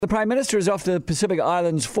The Prime Minister is off to the Pacific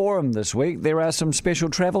Islands Forum this week. There are some special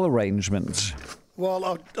travel arrangements.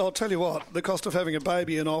 Well, I'll tell you what, the cost of having a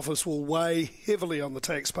baby in office will weigh heavily on the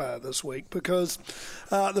taxpayer this week because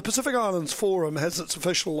the Pacific Islands Forum has its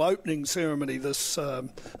official opening ceremony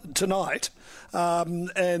tonight,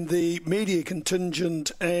 and the media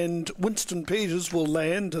contingent and Winston Peters will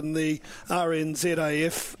land in the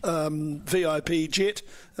RNZAF VIP jet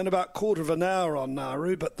in about a quarter of an hour on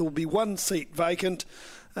Nauru, but there will be one seat vacant.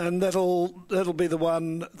 And that'll be the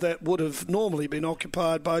one that would have normally been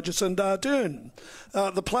occupied by Jacinda Ardern.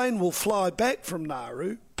 The plane will fly back from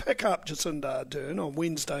Nauru, pick up Jacinda Ardern on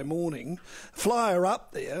Wednesday morning, fly her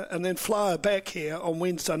up there, and then fly her back here on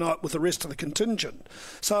Wednesday night with the rest of the contingent.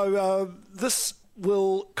 So this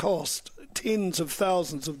will cost tens of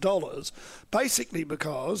thousands of dollars, basically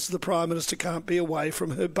because the Prime Minister can't be away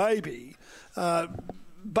from her baby.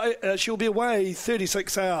 She'll be away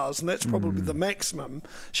 36 hours, and that's probably the maximum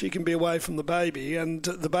she can be away from the baby. And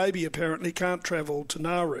the baby apparently can't travel to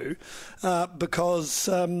Nauru because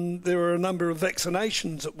there are a number of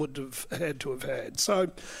vaccinations it would have had to have had.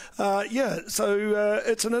 So,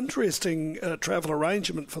 it's an interesting travel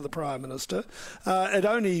arrangement for the Prime Minister. It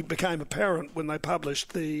only became apparent when they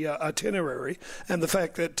published the itinerary and the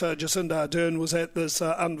fact that Jacinda Ardern was at this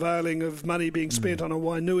unveiling of money being spent on a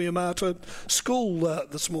Wainuiomata school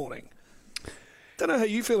this morning. Don't know how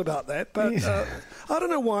you feel about that, but I don't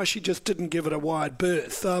know why she just didn't give it a wide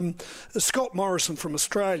berth. Scott Morrison from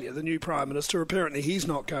Australia, the new Prime Minister, apparently he's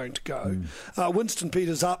not going to go. Winston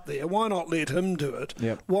Peters up there, why not let him do it?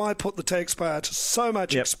 Yep. Why put the taxpayer to so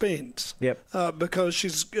much expense? Because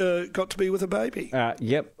she's got to be with a baby.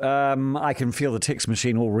 I can feel the text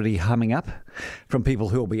machine already humming up from people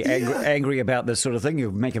who will be angry about this sort of thing.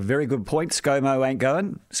 You make a very good point. ScoMo ain't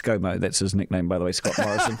going. ScoMo, that's his nickname, by the way, Scott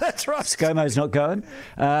Morrison. That's right. ScoMo's not going.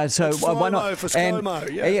 So why not? For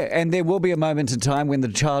ScoMo, and there will be a moment in time when the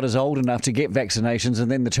child is old enough to get vaccinations,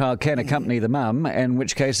 and then the child can accompany the mum, in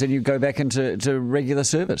which case then you go back into regular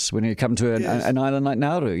service when you come to an island like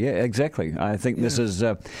Nauru. Yeah, exactly. I think this is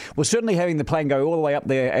certainly having the plane go all the way up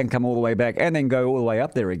there and come all the way back and then go all the way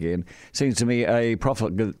up there again seems to me a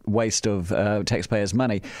profligate waste of taxpayers'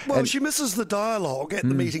 money. Well, she misses the dialogue at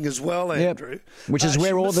the meeting as well, Andrew. Which is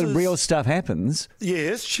where all the real stuff happens.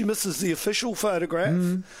 Yes, she misses the official photograph.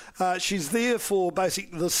 She's there for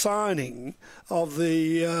basically the signing of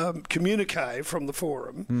the communique from the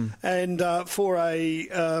forum and for a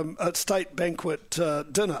state banquet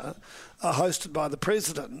dinner hosted by the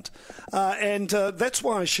President. And that's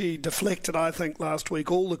why she deflected, I think, last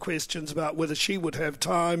week all the questions about whether she would have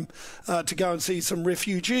time to go and see some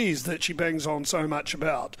refugees that she bangs on so much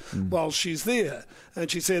about while she's there. And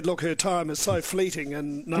she said, look, her time is so fleeting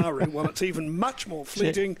in Nauru. Well, it's even much more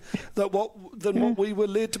fleeting than what we were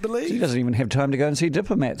led to believe. She doesn't even have time to go and see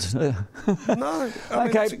diplomats. No, I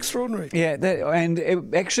mean, it's extraordinary. Yeah, and it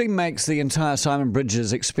actually makes the entire Simon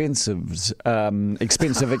Bridges expenses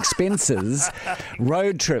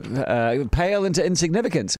road trip pale into insignificance.